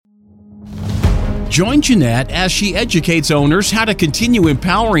Join Jeanette as she educates owners how to continue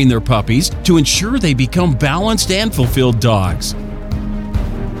empowering their puppies to ensure they become balanced and fulfilled dogs.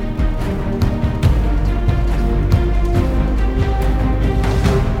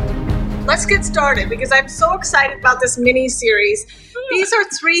 Let's get started because I'm so excited about this mini-series. These are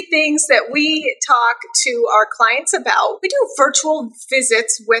 3 things that we talk to our clients about. We do virtual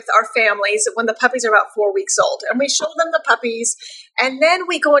visits with our families when the puppies are about 4 weeks old, and we show them the puppies, and then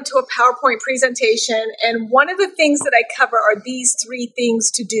we go into a PowerPoint presentation, and one of the things that I cover are these 3 things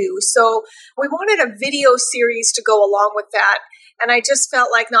to do. So we wanted a video series to go along with that, and I just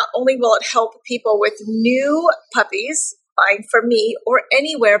felt like not only will it help people with new puppies buying from me or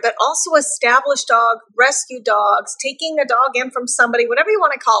anywhere, but also established dog, rescue dogs, taking a dog in from somebody, whatever you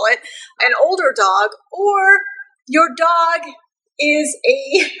want to call it, an older dog, or your dog is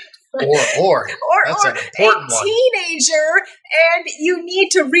a That's an important one. Teenager, and you need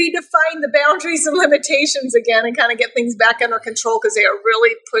to redefine the boundaries and limitations again and kind of get things back under control because they are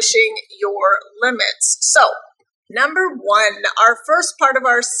really pushing your limits. So, number 1, our first part of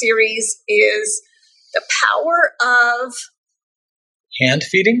our series is the power of hand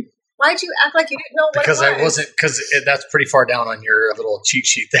feeding. Why'd you act like you didn't know what Because it was? that's pretty far down on your little cheat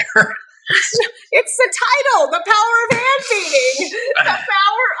sheet there. It's the title, The Power of Hand Feeding. The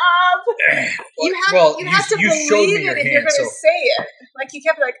power of you have to believe it if you're going to say it. Like you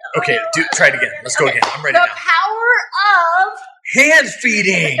kept like, okay, try it again. Let's go again. I'm ready now. now. The power of hand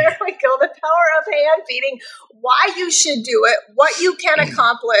feeding. There we go. The power of hand feeding. Why you should do it. What you can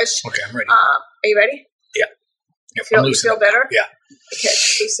accomplish. Okay, I'm ready. Are you ready? Yeah. You feel better? Yeah. Okay,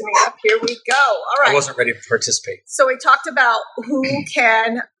 loosening up. Here we go. All right. I wasn't ready to participate. So we talked about who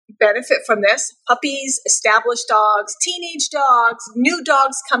can benefit from this. Puppies, established dogs, teenage dogs, new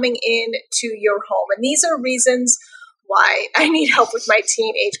dogs coming in to your home. And these are reasons why I need help with my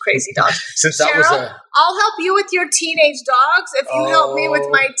teenage crazy dogs. Since that Cheryl, I'll help you with your teenage dogs if you help me with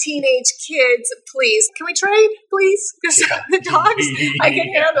my teenage kids, please. Can we trade, please? Because the dogs I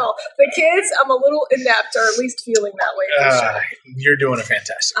can handle. The kids, I'm a little inept, or at least feeling that way for sure. You're doing a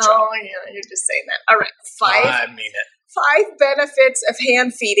fantastic job. Oh, yeah, you're just saying that. All right, I mean it. 5 benefits of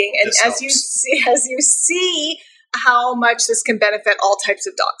hand feeding, and This as you see how much this can benefit all types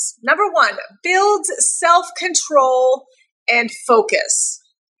of dogs. Number 1, builds self-control and focus.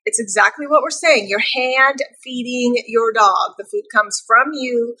 It's exactly what we're saying. You're hand feeding your dog. The food comes from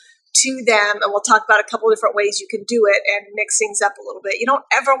you to them, and we'll talk about a couple of different ways you can do it and mix things up a little bit. You don't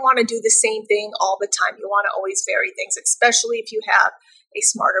ever want to do the same thing all the time. You want to always vary things, especially if you have a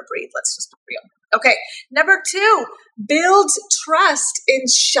smarter breed. Let's just be real. Okay, number 2, builds trust in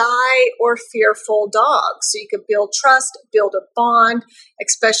shy or fearful dogs. So you can build trust, build a bond,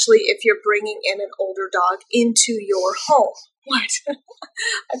 especially if you're bringing in an older dog into your home. What?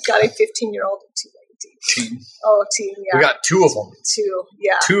 I've got a 15-year-old and 2 Teen. Oh, teen, yeah. We got 2 of them. 2,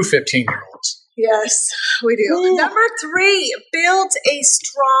 yeah. 2 15-year-olds. Yes, we do. Ooh. Number 3, builds a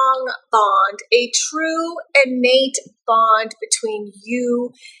strong bond, a true innate bond between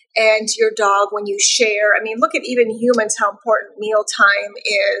you and your dog when you share. I mean, look at even humans, how important mealtime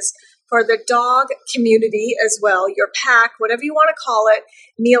is for the dog community as well. Your pack, whatever you want to call it,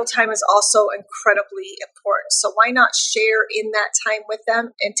 mealtime is also incredibly important. So why not share in that time with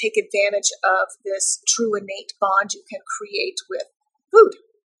them and take advantage of this true innate bond you can create with food,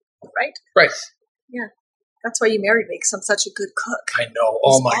 right? Right. Yeah. That's why you married me, because I'm such a good cook. I know.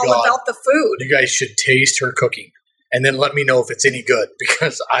 Oh, my God. It's all about the food. You guys should taste her cooking and then let me know if it's any good,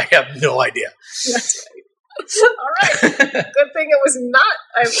 because I have no idea. That's right. All right. Good thing it was not.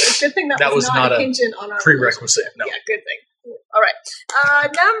 Good thing that was not contingent on our prerequisite. No. Yeah. Good thing. All right.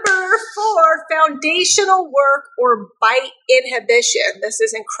 Number 4, foundational work or bite inhibition. This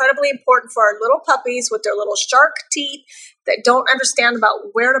is incredibly important for our little puppies with their little shark teeth that don't understand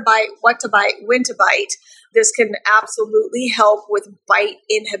about where to bite, what to bite, when to bite. This can absolutely help with bite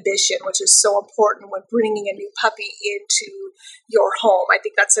inhibition, which is so important when bringing a new puppy into your home. I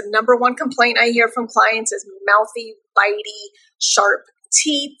think that's the number 1 complaint I hear from clients is mouthy, bitey, sharp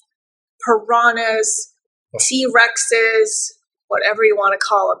teeth, piranhas, T-Rexes, whatever you want to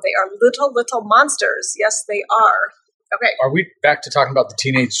call them. They are little monsters. Yes, they are. Okay. Are we back to talking about the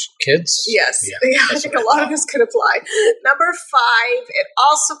teenage kids? Yes. Yeah, I think a lot of this could apply. Number 5, it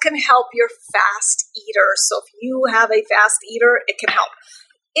also can help your fast eater. So if you have a fast eater, it can help.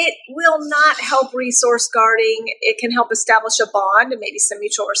 It will not help resource guarding. It can help establish a bond and maybe some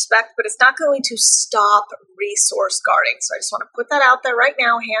mutual respect, but it's not going to stop resource guarding. So I just want to put that out there right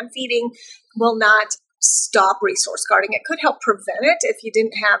now. Hand feeding will not stop resource guarding. It could help prevent it if you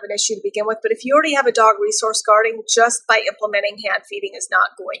didn't have an issue to begin with. But if you already have a dog resource guarding, just by implementing hand feeding is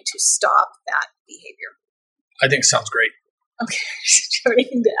not going to stop that behavior. I think it sounds great. Okay. Do you have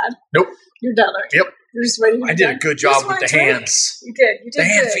anything to add? Nope. You're done, aren't you? Yep. You're just ready to be I did done? a good You just job with wanna the drink. hands. You did. You did The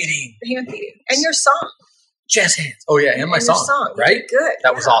hand good. feeding. The hand feeding. And your song. Jazz hands. Oh, yeah, and my your song, You right? did good.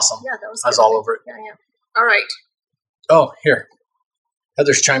 That was awesome. Yeah, that was I was good. all over it. Yeah. All right. Oh, here.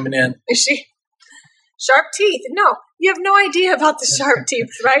 Heather's chiming in. Is she? Sharp teeth. No, you have no idea about the sharp teeth,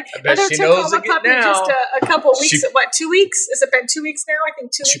 right? I bet Heather she took knows home a it puppy now. just a couple weeks. She- 2 weeks? Has it been 2 weeks now? I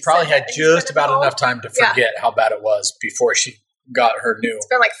think 2 weeks. She probably had He's just been about at home. enough time to forget how bad it was before she got her new. It's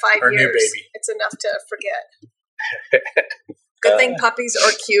been like 5 Her years. new baby. It's enough to forget. Good thing puppies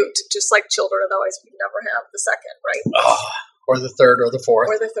are cute, just like children. Otherwise, we never have the second, right? Oh, or the third or the fourth.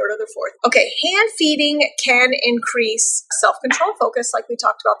 Or the third or the fourth. Okay, hand feeding can increase self-control and focus, like we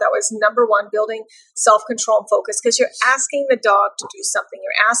talked about. That was number one, building self-control and focus, because you're asking the dog to do something.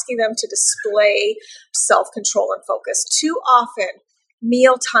 You're asking them to display self-control and focus. Too often,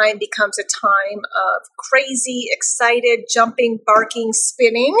 mealtime becomes a time of crazy, excited, jumping, barking,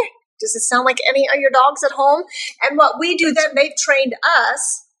 spinning. Does it sound like any of your dogs at home? And what we do then, they've trained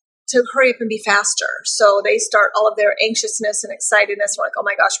us to hurry up and be faster. So they start all of their anxiousness and excitedness. We're like, oh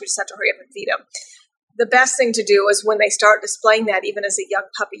my gosh, we just have to hurry up and feed them. The best thing to do is when they start displaying that, even as a young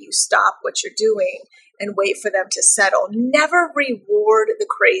puppy, you stop what you're doing and wait for them to settle. Never reward the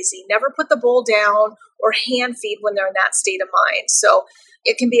crazy. Never put the bowl down or hand feed when they're in that state of mind. So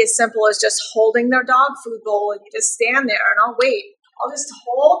it can be as simple as just holding their dog food bowl, and you just stand there and I'll wait. I'll just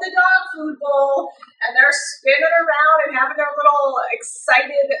hold the dog food bowl, and they're spinning around and having their little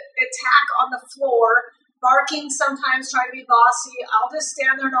excited attack on the floor, barking sometimes, trying to be bossy. I'll just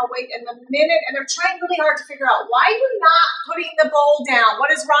stand there and I'll wait. And the minute, and they're trying really hard to figure out, why are you not putting the bowl down?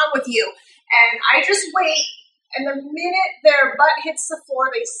 What is wrong with you? And I just wait. And the minute their butt hits the floor,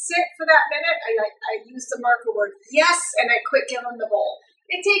 they sit for that minute. I use the marker word yes, and I quit giving them the bowl.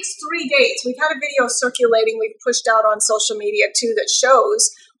 It takes 3 days. We've had a video circulating. We've pushed out on social media too that shows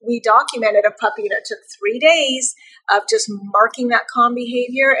we documented a puppy that took 3 days of just marking that calm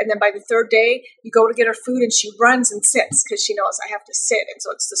behavior. And then by the third day, you go to get her food and she runs and sits because she knows I have to sit. And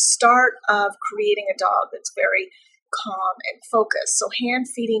so it's the start of creating a dog that's very calm and focused. So hand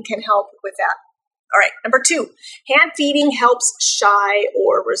feeding can help with that. All right, number 2, hand feeding helps shy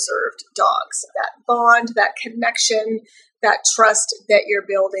or reserved dogs. That bond, that connection, that trust that you're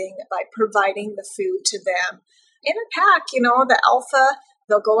building by providing the food to them. In a pack, the alpha,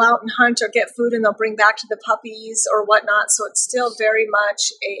 they'll go out and hunt or get food and they'll bring back to the puppies or whatnot. So it's still very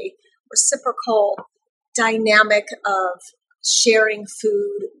much a reciprocal dynamic of sharing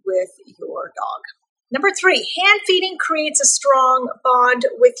food with your dog. Number 3, hand feeding creates a strong bond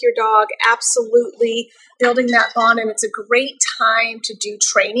with your dog. Absolutely building that bond. And it's a great time to do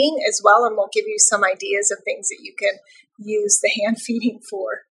training as well. And we'll give you some ideas of things that you can use the hand feeding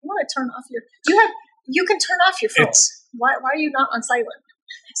for. You want to turn off your, you can turn off your phone. Why are you not on silent?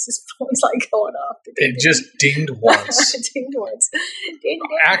 This phone's like going off. It just dinged once. Dinged once. Ding.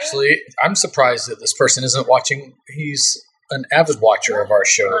 Actually, I'm surprised that this person isn't watching. He's an avid watcher of our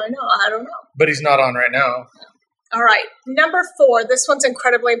show. I know. I don't know. But he's not on right now. All right. Number 4, this one's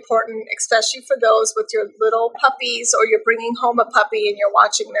incredibly important, especially for those with your little puppies or you're bringing home a puppy and you're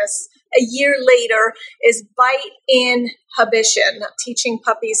watching this a year later, is bite inhibition, teaching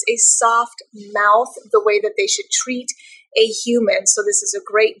puppies a soft mouth, the way that they should treat a human. So this is a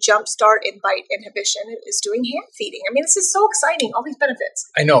great jump start in bite inhibition. It is doing hand feeding. I mean, this is so exciting, all these benefits.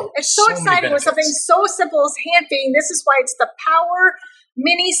 I know. It's so exciting with something so simple as hand feeding. This is why it's the Power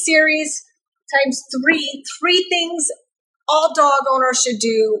mini series times 3. 3 things all dog owners should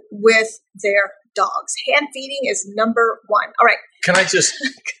do with their dogs. Hand feeding is number 1. All right. Can I just,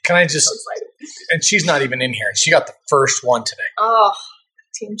 and she's not even in here. And she got the first one today. Oh,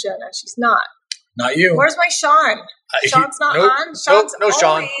 Team Jenna. She's not. Not you. Where's my Sean? Sean's not nope, on. Sean's no,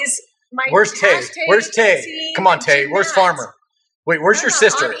 Sean. My Where's Tay? Where's Tay? Come on, Tay. Where's Jeanette. Farmer? Wait, where's your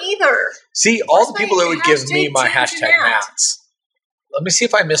sister? Not on either. See, Where's all the people that would give me my Team hashtag Jeanette? mats. Let me see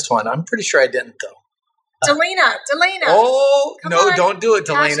if I missed one. I'm pretty sure I didn't, though. Delana. Oh, Come no, on. don't do it,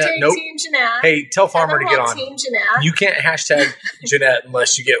 Delana. Hashtag Nope. Team Jeanette. Hey, tell Farmer to get on. Team Jeanette. You can't hashtag Jeanette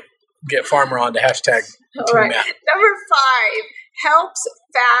unless you get Farmer on to hashtag All Team right. Matt. Number 5, helps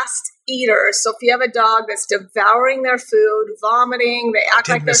fast eaters. So if you have a dog that's devouring their food, vomiting, they act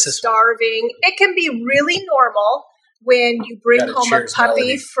like they're starving, it can be really normal when you bring home a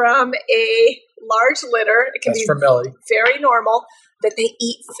puppy from a large litter. It can be from Melody. very normal. that they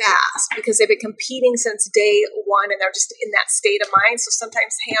eat fast because they've been competing since day one and they're just in that state of mind. So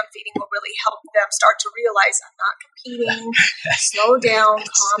sometimes hand feeding will really help them start to realize I'm not competing. Slow down,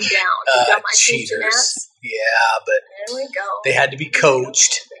 calm down. You got my cheaters. Yeah, but there we go. They had to be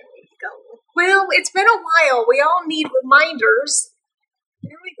coached. There we go. Well, it's been a while. We all need reminders.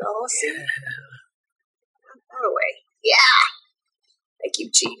 There we go. See? Far away. Yeah. I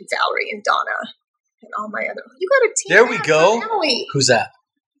keep cheating, Valerie and Donna. And all my other. You got a team. There we go. Finale. Who's that?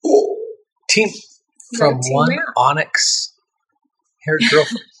 Oh. Team from Team one map. onyx-haired girl.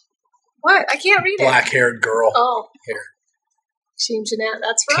 What? I can't read it. Black-haired girl. Oh. Here. Team Jeanette.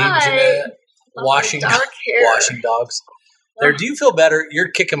 That's Team right. Jeanette. Washing dark hair. Washing dogs. There. Do you feel better? You're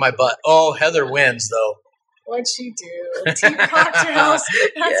kicking my butt. Oh, Heather wins though. What'd she do? Team cocktails.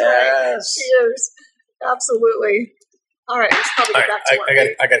 That's Yes. right. Cheers. Absolutely. All right. Let's probably All get right, back to work.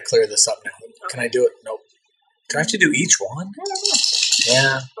 I got to clear this up now. Can I do it? Nope. Do I have to do each one? I don't know.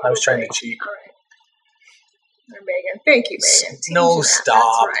 Yeah, I was trying to cheat. All right. Or Megan. Thank you, Megan. Team No, Jeanette.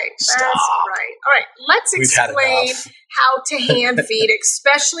 stop. That's right. Stop. That's right. All right. Let's We've had explain enough. how to hand feed,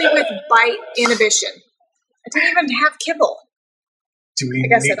 especially with bite inhibition. I didn't even have kibble. Do we I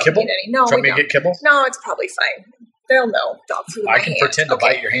guess I need don't kibble? need any. No, Do you want we me to don't. get kibble? No, it's probably fine. They'll know dog food in I my can hand. pretend to Okay.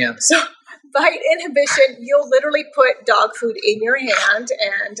 bite your hand. So bite inhibition, you'll literally put dog food in your hand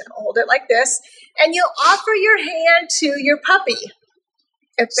and hold it like this, and you'll offer your hand to your puppy.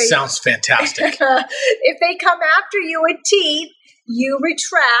 If they Sounds fantastic. if they come after you with teeth, you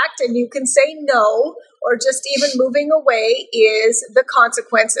retract and you can say no, or just even moving away is the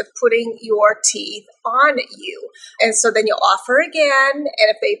consequence of putting your teeth on you. And so then you'll offer again, and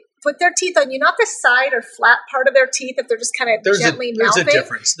if they put their teeth on you, not the side or flat part of their teeth, if they're just kind of gently there's mouthing. a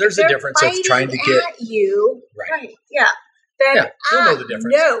difference. There's a difference of trying to get at you, right. Yeah. Then Yeah, you'll know the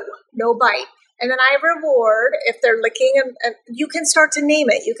difference. no bite. And then I reward if they're licking, and you can start to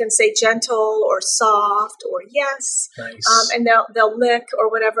name it. You can say gentle or soft or yes, Nice. and they'll lick or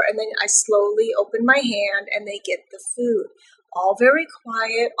whatever. And then I slowly open my hand, and they get the food. All very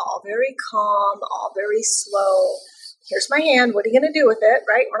quiet, all very calm, all very slow. Here's my hand. What are you going to do with it?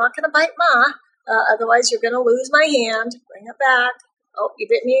 Right? We're not going to bite Ma. Otherwise, you're going to lose my hand. Bring it back. Oh, you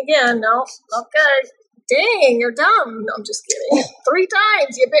bit me again. No. Okay. Dang, you're dumb. No, I'm just kidding. 3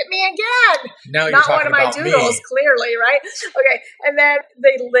 times. You bit me again. Now you're Not talking one of my about doodles, me. clearly, right? Okay. And then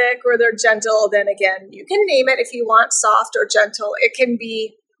they lick or they're gentle. Then again, you can name it if you want, soft or gentle. It can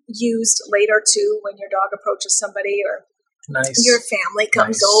be used later too when your dog approaches somebody or Nice. your family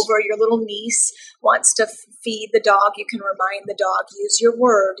comes Nice. over, your little niece wants to feed the dog. You can remind the dog, use your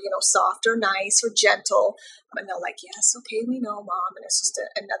word, soft or nice or gentle. And they're like, yes, okay, we know, Mom. And it's just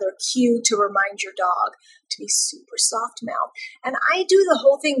another cue to remind your dog to be super soft mouth. And I do the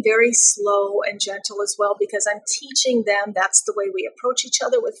whole thing very slow and gentle as well because I'm teaching them that's the way we approach each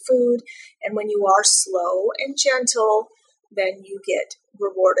other with food. And when you are slow and gentle, then you get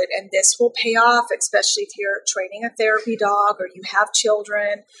rewarded. And this will pay off, especially if you're training a therapy dog or you have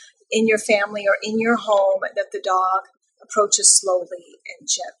children in your family or in your home that the dog approaches slowly and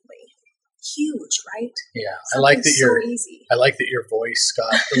gently. Huge, right? Yeah, I like that so easy. I like that your voice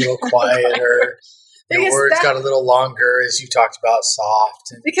got a little quieter. Your Because words got a little longer as you talked about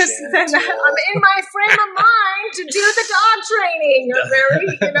soft and Because then gentle. I'm in my frame of mind to do the dog training. You're very,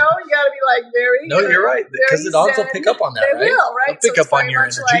 you got to be like very. No, you're right, because the dogs will pick up on that, They right? will, right? They'll pick So up on it's your very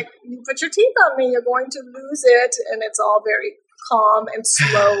much energy. like, you put your teeth on me, you're going to lose it, and it's all very calm and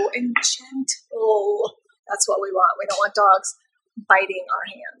slow and gentle. That's what we want. We don't want dogs biting our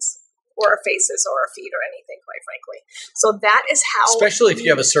hands or our faces or our feet or anything, quite frankly. So that is how. Especially if you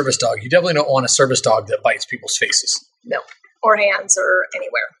have a service dog. You definitely don't want a service dog that bites people's faces. No, or hands or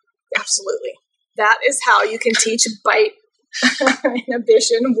anywhere. Absolutely. That is how you can teach bite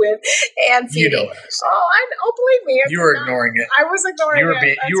inhibition with hand feeding. You know what I'm saying. Believe me. You were ignoring it. I was ignoring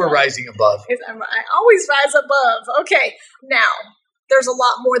it. You were rising above. I always rise above. Okay, now there's a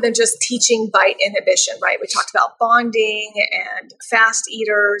lot more than just teaching bite inhibition, right? We talked about bonding and fast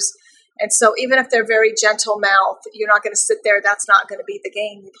eaters. And so even if they're very gentle mouth, you're not going to sit there. That's not going to be the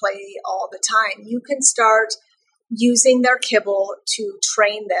game you play all the time. You can start using their kibble to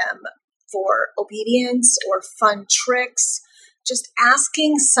train them for obedience or fun tricks, just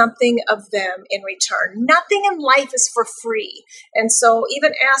asking something of them in return. Nothing in life is for free. And so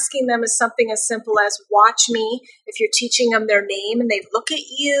even asking them is something as simple as watch me. If you're teaching them their name and they look at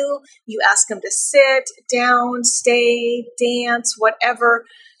you, you ask them to sit, down, stay, dance, whatever.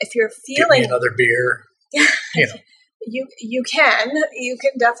 If you're feeling Give me another beer. you can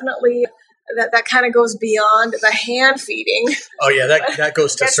definitely that kind of goes beyond the hand feeding. Oh yeah, that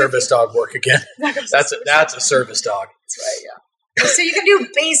goes to service dog work again. That's a service dog. That's right, yeah. So you can do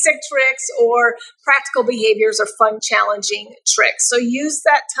basic tricks or practical behaviors or fun, challenging tricks. So use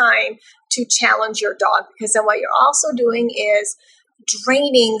that time to challenge your dog, because then what you're also doing is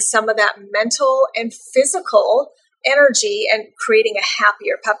draining some of that mental and physical energy and creating a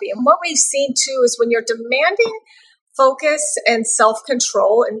happier puppy. And what we've seen too is when you're demanding focus and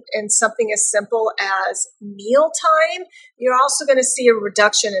self-control and something as simple as mealtime, you're also going to see a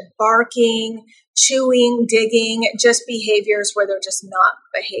reduction in barking, chewing, digging, just behaviors where they're just not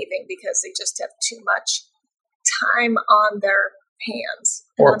behaving because they just have too much time on their hands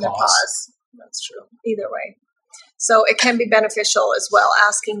or on their paws. That's true. Either way. So it can be beneficial as well,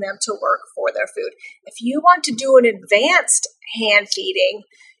 asking them to work for their food. If you want to do an advanced hand feeding,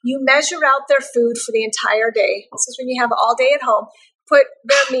 you measure out their food for the entire day. This is when you have all day at home. Put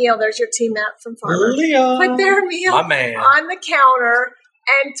their meal, there's your team Matt from Farmer. Leon, put their meal my man, on the counter,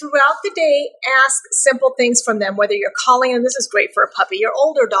 and throughout the day, ask simple things from them, whether you're calling, and this is great for a puppy. Your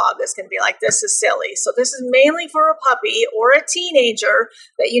older dog is going to be like, this is silly. So this is mainly for a puppy or a teenager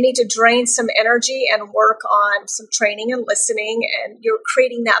that you need to drain some energy and work on some training and listening, and you're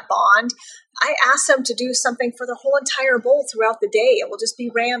creating that bond. I ask them to do something for the whole entire bowl throughout the day. It will just be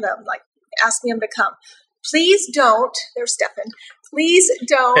random, like asking them to come. Please don't. There's Stefan. Please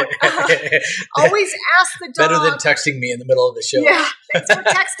don't. Always ask the dog. Better than texting me in the middle of the show. Yeah, thanks for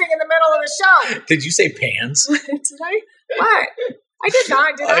texting in the middle of the show. Did you say pans? Did I? What? I did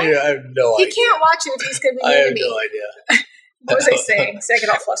not, did I? I have no idea. He can't watch it if he's going to be I mean have to me. no idea. What was I saying? So I get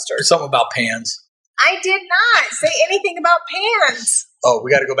all flustered. Something about pans. I did not say anything about pans. Oh,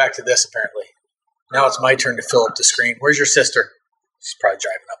 we got to go back to this, apparently. Now it's my turn to fill up the screen. Where's your sister? She's probably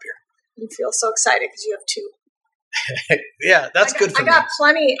driving up here. You feel so excited because you have two. Yeah, that's good for I me. got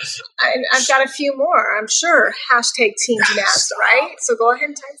plenty. I've got a few more, I'm sure. Hashtag Team Jeanette, right? So go ahead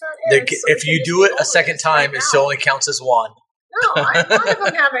and type that in. If you do it a second time, it still only counts as one. No, a lot of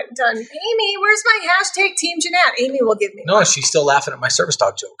them haven't done. Amy, where's my hashtag Team Jeanette? Amy will give me No, one. she's still laughing at my service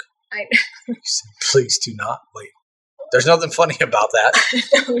dog joke. I know. Please do not. Wait. There's nothing funny about that.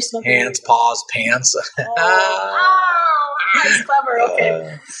 There's nothing Hands, paws, pants. He's clever.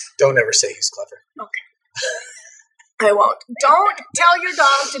 Okay. Don't ever say he's clever. Okay. I won't. Don't tell your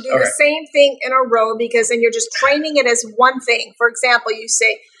dog to do the same thing in a row, because then you're just training it as one thing. For example, you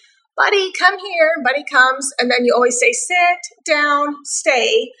say, Buddy, come here. Buddy comes. And then you always say, sit, down,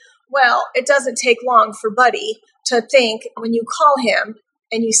 stay. Well, it doesn't take long for Buddy to think when you call him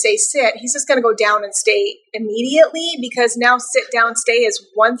and you say sit, he's just going to go down and stay immediately, because now sit, down, stay is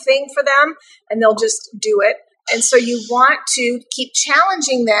one thing for them and they'll just do it. And so you want to keep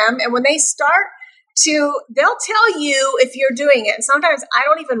challenging them. And when they start they'll tell you if you're doing it. And sometimes I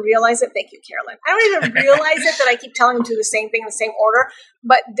don't even realize it. Thank you, Carolyn. I don't even realize it that I keep telling them to do the same thing in the same order,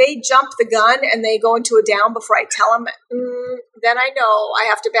 but they jump the gun and they go into a down before I tell them. Then I know I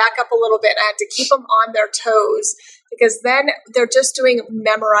have to back up a little bit. I have to keep them on their toes, because then they're just doing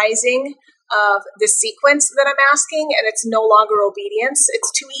memorizing of the sequence that I'm asking, and it's no longer obedience.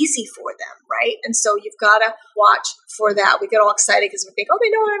 It's too easy for them, right? And so you've got to watch for that. We get all excited because we think, oh,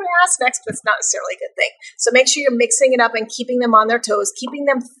 they know what I'm going to ask next, but it's not necessarily a good thing. So make sure you're mixing it up and keeping them on their toes, keeping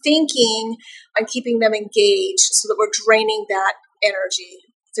them thinking and keeping them engaged, so that we're draining that energy,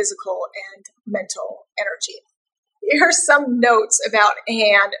 physical and mental energy. Here are some notes about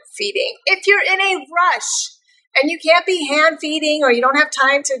hand feeding. If you're in a rush and you can't be hand feeding, or you don't have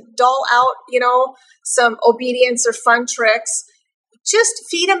time to dole out, some obedience or fun tricks, just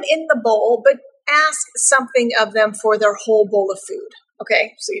feed them in the bowl, but ask something of them for their whole bowl of food.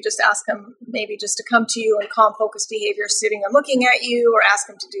 Okay, so you just ask them maybe just to come to you in calm, focused behavior, sitting and looking at you, or ask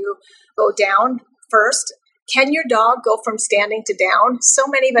them to go down first. Can your dog go from standing to down? So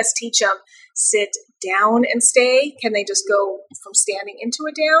many of us teach them sit down and stay. Can they just go from standing into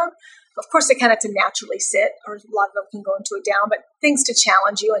a down? Of course, they kind of have to naturally sit, or a lot of them can go into a down, but things to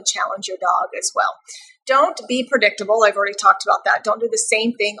challenge you and challenge your dog as well. Don't be predictable. I've already talked about that. Don't do the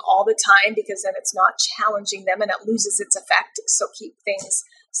same thing all the time, because then it's not challenging them and it loses its effect. So keep things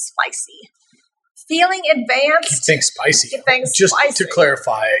spicy. Feeling advanced. Keep things spicy. Keep things Just spicy. to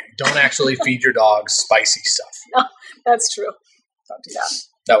clarify, don't actually feed your dogs spicy stuff. No, that's true. Don't do that.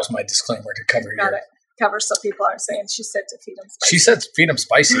 That was my disclaimer to cover Got your... it. Cover, so people aren't saying she said to feed them spicy. She said feed them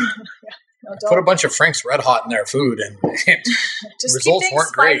spicy. No, Put a bunch of Frank's Red Hot in their food, and just results keep things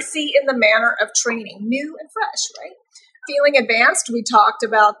weren't great. spicy in the manner of training, new and fresh, right? Feeling advanced, we talked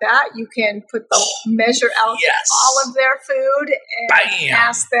about that. You can put the measure out all of their food and Bam.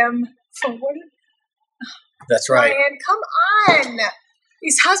 ask them for what. That's right. Brian, come on.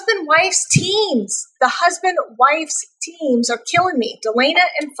 These husband-wife's teams, the husband-wife's teams are killing me. Delana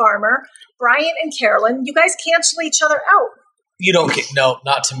and Farmer, Brian and Carolyn, you guys cancel each other out. You don't get, no,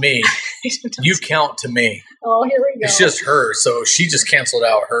 not to me. You count to me. Oh, here we go. It's just her, so she just canceled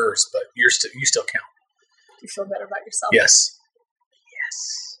out hers, but you still count. You feel better about yourself? Yes.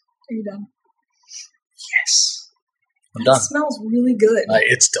 Are you done? Yes. I'm It done. smells really good.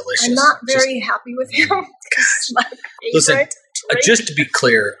 It's delicious. I'm not very happy with him. It's my favorite Listen, drink. just to be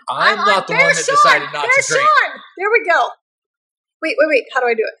clear, I'm not the one that decided not to drink. Sean. There we go. Wait. How do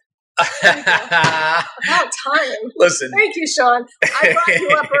I do it? About time. Listen. Thank you, Sean. I brought you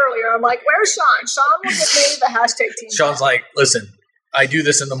up earlier. I'm like, where's Sean? Sean will give me the hashtag team. Sean's like, listen, I do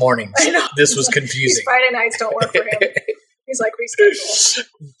this in the mornings. I know. This was These confusing. Friday nights don't work for him. He's like, reschedule.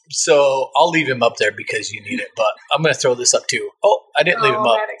 So I'll leave him up there because you need it, but I'm going to throw this up too. Oh, I didn't leave him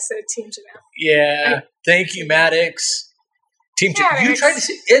up. Maddox said Team Jeanette. Yeah. Thank you, Maddox. Team Maddox. You tried to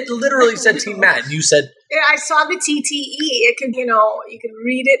say, it literally said Team Matt, and you said, Yeah, I saw the TTE. It could, you could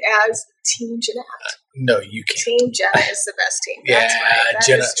read it as Team Jeanette. no, you can't. Team Jenna is the best team. That's right. That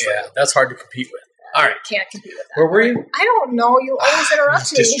Jenna, is true. yeah, that's hard to compete with. All right. Can't compete with that. Where were you? I don't know. You always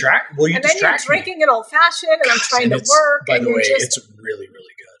interrupt me. You and then you're distract me. drinking it old fashioned, and I'm trying to it's- work. By and the you're way, just. it's really,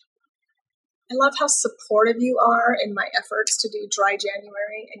 really good. I love how supportive you are in my efforts to do dry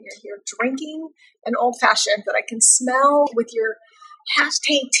January, and you're here drinking an old fashioned that I can smell with your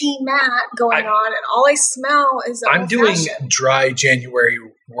hashtag Team Matt going on, and all I smell is I'm doing dry January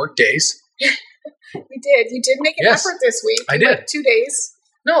work days. We did. You did make an Yes. effort this week. I You did. went 2 days.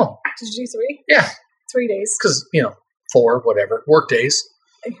 No, Did you do 3? yeah, 3 days. because 4, whatever, work days.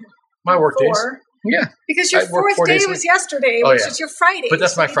 My work days. 4. Yeah, Because your I work 4th 4 days day a was week. yesterday, Oh, which yeah. is your Friday. but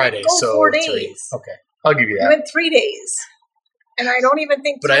that's my you Friday, didn't go so 4 3. days. Okay, I'll give you You that. went 3 days. And I don't even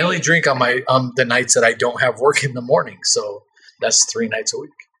think But I only drink on my the nights that I don't have work in the morning, so that's 3 nights a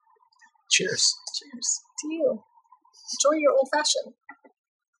week. Cheers. Cheers to you. Enjoy your old fashioned.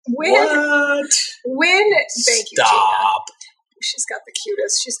 When What? thank you, Gina. Stop. She's got the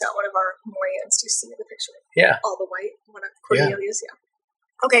cutest. She's got one of our Moyans. Do you see the picture? Yeah. All the white. One of Cordelia's, yeah.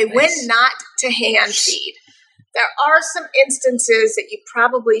 Okay, when not to hand feed. There are some instances that you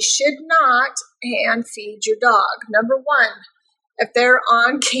probably should not hand feed your dog. Number 1, if they're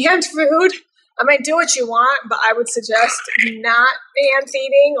on canned food, I mean, do what you want, but I would suggest not hand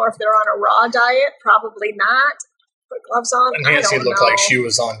feeding, or if they're on a raw diet, probably not. Put gloves on. And I Nancy don't looked know. like she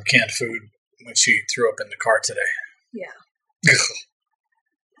was on canned food when she threw up in the car today. Yeah.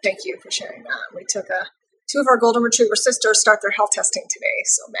 Thank you for sharing that. We took 2 of our golden retriever sisters start their health testing today.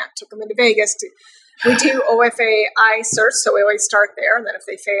 So Matt took them into Vegas. We do OFA eye search, so we always start there. And then if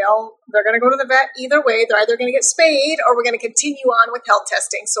they fail, they're going to go to the vet either way. They're either going to get spayed or we're going to continue on with health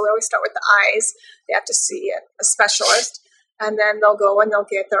testing. So we always start with the eyes. They have to see a specialist. And then they'll go and they'll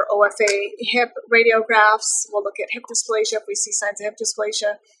get their OFA hip radiographs. We'll look at hip dysplasia if we see signs of hip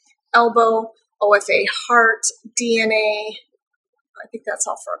dysplasia, elbow, OFA heart, DNA. I think that's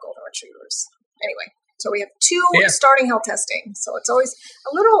all for our golden retrievers. Anyway, so we have 2 starting health testing. So it's always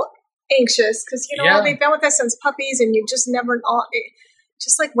a little anxious because, they've been with us since puppies and you just never,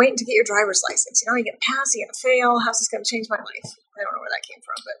 just like waiting to get your driver's license. You get passed, you're going to fail. How's this going to change my life? I don't know where that came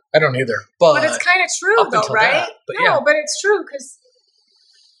from, but I don't either. But it's kind of true though, right? But it's true because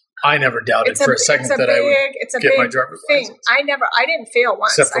I never doubted for a second that I would get my driver's license. I didn't fail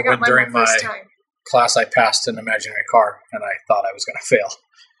once. Except for I got when during my first my time. class I passed an imaginary car and I thought I was going to fail.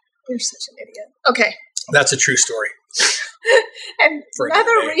 You're such an idiot. Okay. That's a true story. And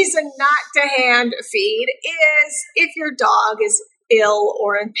another reason not to hand feed is if your dog is ill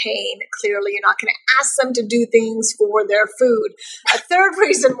or in pain. Clearly, you're not going to ask them to do things for their food. A third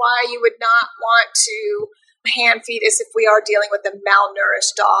reason why you would not want to hand feed is if we are dealing with a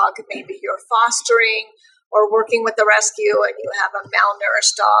malnourished dog. Maybe you're fostering or working with the rescue and you have a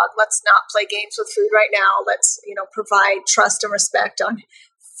malnourished dog. Let's not play games with food right now. Let's, provide trust and respect on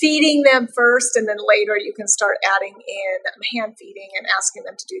feeding them first, and then later you can start adding in hand feeding and asking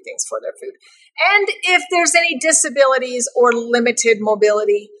them to do things for their food. And if there's any disabilities or limited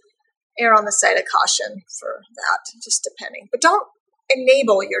mobility, err on the side of caution for that, just depending. But don't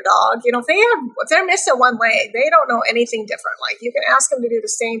enable your dog. If they're missing one leg, they don't know anything different. Like, you can ask them to do the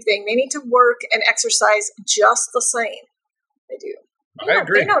same thing. They need to work and exercise just the same. They do. I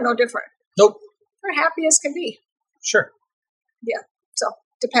agree. They know no different. Nope. They're happy as can be. Sure. Yeah. So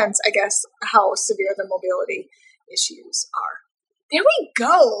depends, I guess, how severe the mobility issues are. There we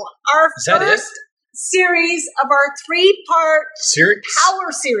go. Our first series of our 3-part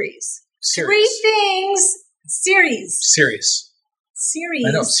power series. 3 things series. Series.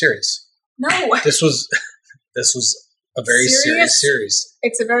 I know, series. No. This was a very serious series.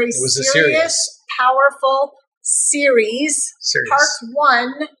 It's a very serious, powerful series. Part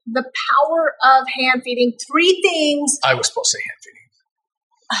 1, the power of hand feeding. 3 things. I was supposed to say hand feeding.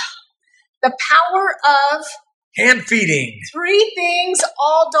 The power of hand feeding. 3 things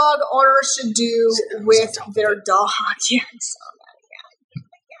all dog owners should do with their dog. Yeah, I saw that. Yeah.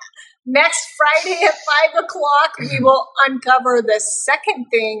 Next Friday at 5 o'clock, we will uncover the second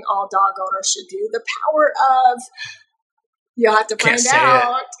thing all dog owners should do. The power of. You'll have to find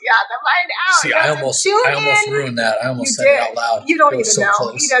out. You have to find out. See, I almost ruined that. I almost said it out loud. You don't even know.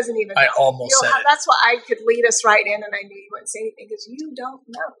 Close. He doesn't even know. I almost said it. That's why I could lead us right in, and I knew you wouldn't say anything because you don't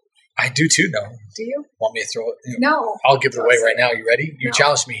know. I do too know. Do you? Want me to throw it? No. I'll give it away right now. You ready? You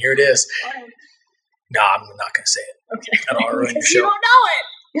challenged me. Here it is. Fine. No, I'm not going to say it. Okay. I don't want to ruin your show. You don't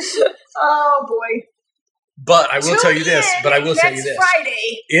know it. Oh, boy. But I will tell you this.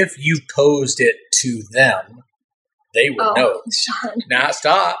 Friday. If you posed it to them, they would know. Sean. Now,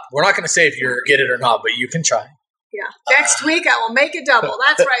 stop. We're not going to say if you get it or not, but you can try. Yeah. Next week, I will make it double.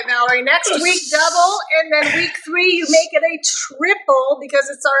 That's right, Valerie. Next week, double. And then week 3, you make it a triple because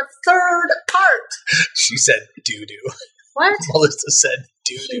it's our 3rd part. She said doo-doo. What? Melissa said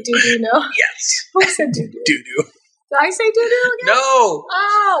doo-doo. Doo-doo, no? Yes. Who said doo-doo? Doo-doo. Did I say doo-doo again? No.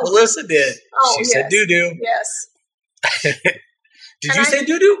 Oh. Melissa did. She said doo-doo. Yes. Did you say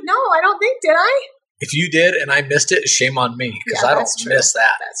doo-doo? No, I don't think. Did I? If you did and I missed it, shame on me because I don't miss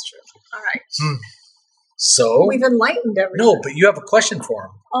that. That's true. All right. So we've enlightened everyone. No, but you have a question for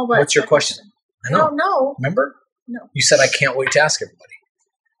him. Oh, what's your question? I don't know. Remember? No. You said I can't wait to ask everybody.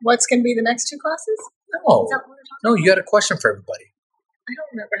 What's going to be the next 2 classes? No. Is that what we're talking about? You had a question for everybody. I don't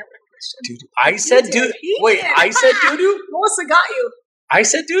remember having a question. Doo-doo. I said doo-doo. Wait, I said doo-doo? Melissa got you. I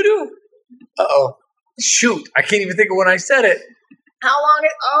said doo-doo? Uh-oh. Shoot. I can't even think of when I said it. How long?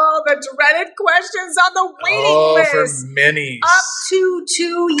 The dreaded questions on the waiting list. For minis. Up to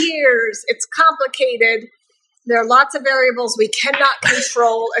 2 years. It's complicated. There are lots of variables we cannot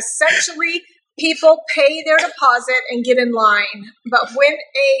control. Essentially, people pay their deposit and get in line. But when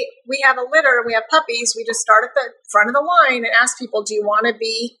we have a litter and we have puppies, we just start at the front of the line and ask people, do you want to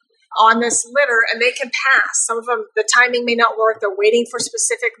be on this litter? And they can pass. Some of them, the timing may not work. They're waiting for a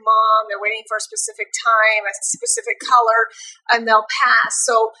specific mom. They're waiting for a specific time, a specific color, and they'll pass.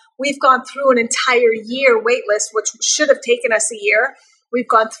 So we've gone through an entire year wait list, which should have taken us a year. We've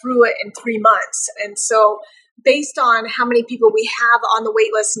gone through it in 3 months. And so based on how many people we have on the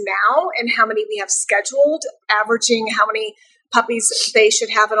wait list now and how many we have scheduled, averaging how many puppies they should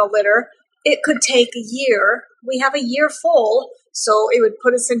have in a litter, it could take a year. We have a year full, so it would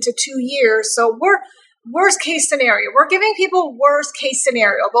put us into 2 years. So we're worst case scenario. We're giving people worst case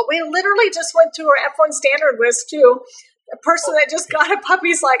scenario, but we literally just went through our F1 standard list too. A person that just got a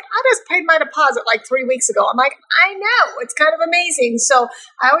puppy's like, I just paid my deposit like 3 weeks ago. I'm like, I know. It's kind of amazing. So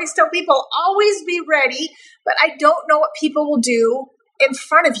I always tell people, always be ready, but I don't know what people will do in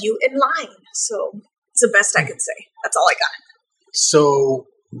front of you in line. So it's the best I can say. That's all I got. So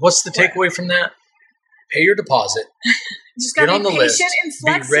what's the takeaway from that? Pay your deposit. Just get on the list.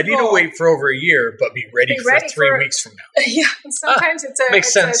 And be ready to wait for over a year, but be ready for 3 weeks from now. Yeah. Sometimes it's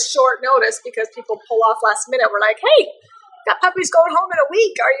a short notice because people pull off last minute. We're like, hey, got puppies going home in a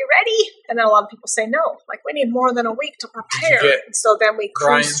week. Are you ready? And then a lot of people say no. Like, we need more than a week to prepare. And so then we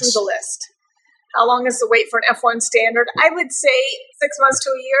cruise through the list. How long is the wait for an F1 standard? I would say 6 months to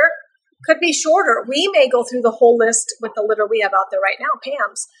a year. Could be shorter. We may go through the whole list with the litter we have out there right now,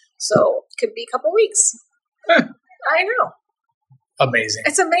 Pam's. So could be a couple weeks. I know. Amazing.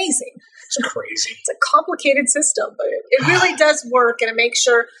 It's amazing. It's crazy. It's a complicated system, but it really does work, and it makes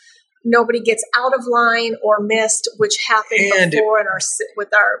sure nobody gets out of line or missed, which happened before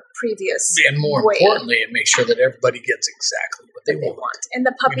with our previous. And more importantly, it makes sure that everybody gets exactly what they want. And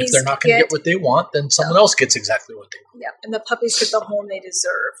the puppies, if they're not going to get what they want, then someone else gets exactly what they want. Yeah, and the puppies get the home they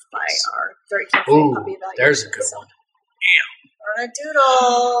deserve by our very careful puppy evaluation. There's a good one.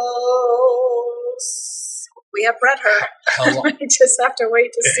 Doodles. We have bred her. We just have to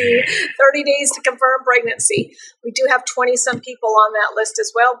wait to see 30 days to confirm pregnancy. We do have 20-some people on that list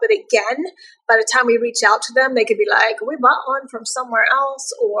as well. But again, by the time we reach out to them, they could be like, we bought one from somewhere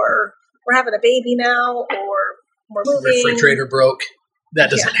else, or we're having a baby now, or we're moving. Refrigerator broke. That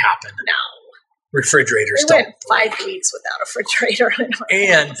doesn't happen. No. Refrigerators we went 5 weeks without a refrigerator in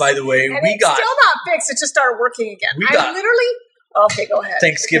our house. By the way, it's still not fixed. It just started working again. I literally... Okay, go ahead.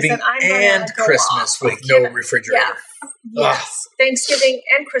 Thanksgiving and Christmas with no refrigerator. Yeah. Yes. Thanksgiving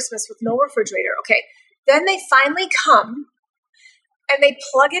and Christmas with no refrigerator. Okay. Then they finally come and they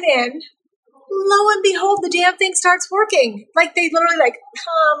plug it in. Lo and behold, the damn thing starts working. Like, they literally like,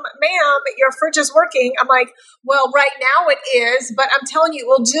 ma'am, your fridge is working. I'm like, well, right now it is, but I'm telling you, it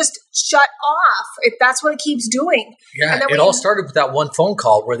will just shut off if that's what it keeps doing. Yeah, it all started with that one phone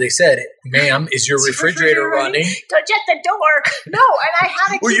call where they said, "Ma'am, is your refrigerator running? Don't shut the door." No, and I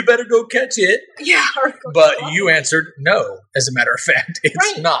had to Well, you better go catch it. Yeah. But you answered no, as a matter of fact.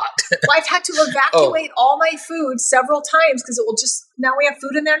 It's not. Well, I've had to evacuate all my food several times because it will just, now we have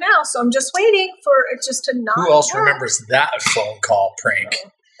food in there now. So I'm just waiting for it just to not Who else work. remembers that phone call prank?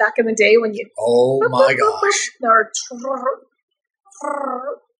 Back in the day when you... Oh my gosh. Or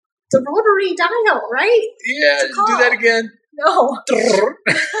the rotary dial, right? Yeah, do that again. No.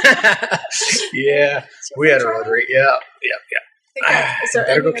 Yeah, we had a rotary. Yeah.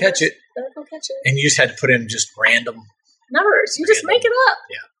 Better go catch it. Better go catch it. And you just had to put in just random numbers. You just make it up.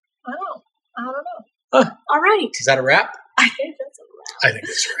 Yeah. I don't know. Huh. All right. Is that a wrap? I think that's a wrap. I think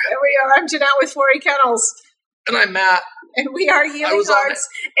that's a wrap. There we are. I'm Jeanette with 4A Kennels. And I'm Matt. And we are healing hearts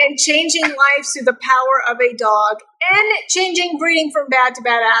and changing lives through the power of a dog and changing breeding from bad to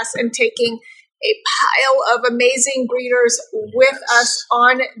badass and taking a pile of amazing breeders with us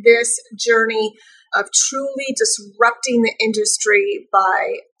on this journey of truly disrupting the industry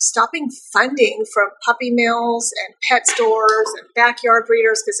by stopping funding from puppy mills and pet stores and backyard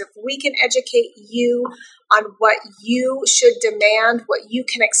breeders. Because if we can educate you on what you should demand, what you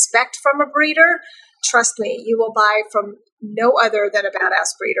can expect from a breeder, trust me, you will buy from no other than a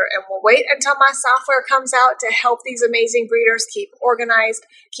badass breeder. And we'll wait until my software comes out to help these amazing breeders keep organized,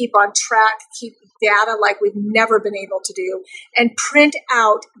 keep on track, keep data like we've never been able to do, and print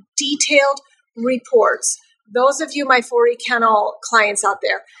out detailed reports. Those of you, my 4E Kennel clients out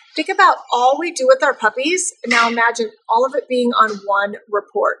there, think about all we do with our puppies. Now imagine all of it being on one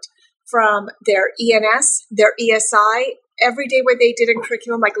report, from their ENS, their ESI, every day what they did in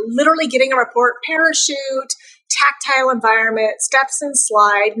curriculum, like literally getting a report, parachute, tactile environment, steps and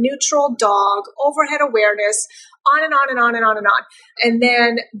slide, neutral dog, overhead awareness, on and on and on and on and on. And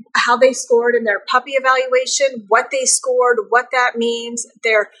then how they scored in their puppy evaluation, what they scored, what that means,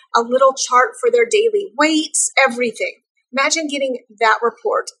 a little chart for their daily weights, everything. Imagine getting that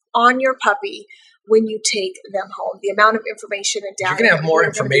report on your puppy when you take them home. The amount of information and data. You're going to have more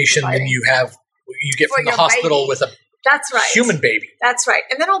information than you get from the hospital with a That's right. human baby. That's right.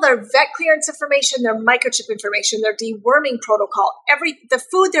 And then all their vet clearance information, their microchip information, their deworming protocol, the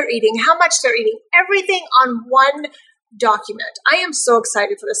food they're eating, how much they're eating, everything on one document. I am so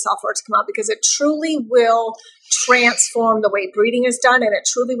excited for this software to come out because it truly will transform the way breeding is done, and it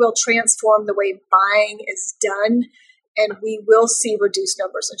truly will transform the way buying is done. And we will see reduced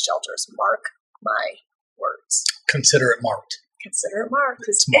numbers in shelters. Mark my words. Consider it marked. Consider it marked.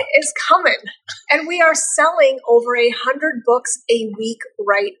 It is coming. And we are selling over 100 books a week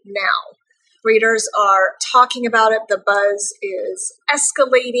right now. Breeders are talking about it. The buzz is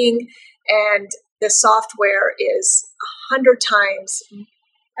escalating, and the software is 100 times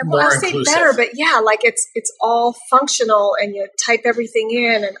more I'll say inclusive. better, but yeah, like it's all functional, and you type everything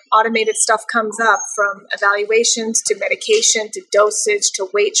in and automated stuff comes up, from evaluations to medication to dosage to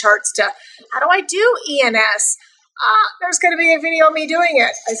weight charts to how do I do ENS? There's going to be a video of me doing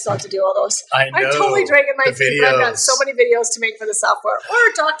it. I still have to do all those. I know. I'm totally dragging my feet, but I've got videos. so many videos to make for the software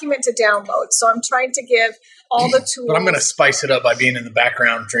or a document to download. So I'm trying to give all the tools. But I'm going to spice it up by being in the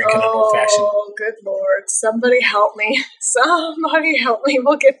background drinking an old fashioned. Oh, good Lord. Somebody help me. Somebody help me.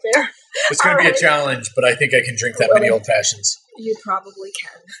 We'll get there. It's going to All be right. a challenge, but I think I can drink that many old fashions. You probably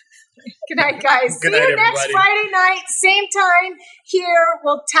can. Good night, guys. Good See night, you next everybody. Friday night, same time. Here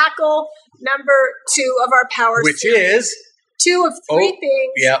we'll tackle number 2 of our power Which series. is 2 of 3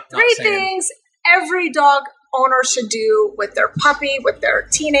 things. yeah, not 3 saying. things every dog owner should do with their puppy, with their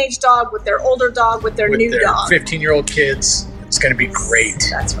teenage dog, with their older dog, with their with new their dog. 15-year-old kids. It's going to be great.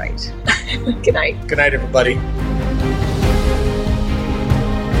 That's right. Good night. Good night, everybody.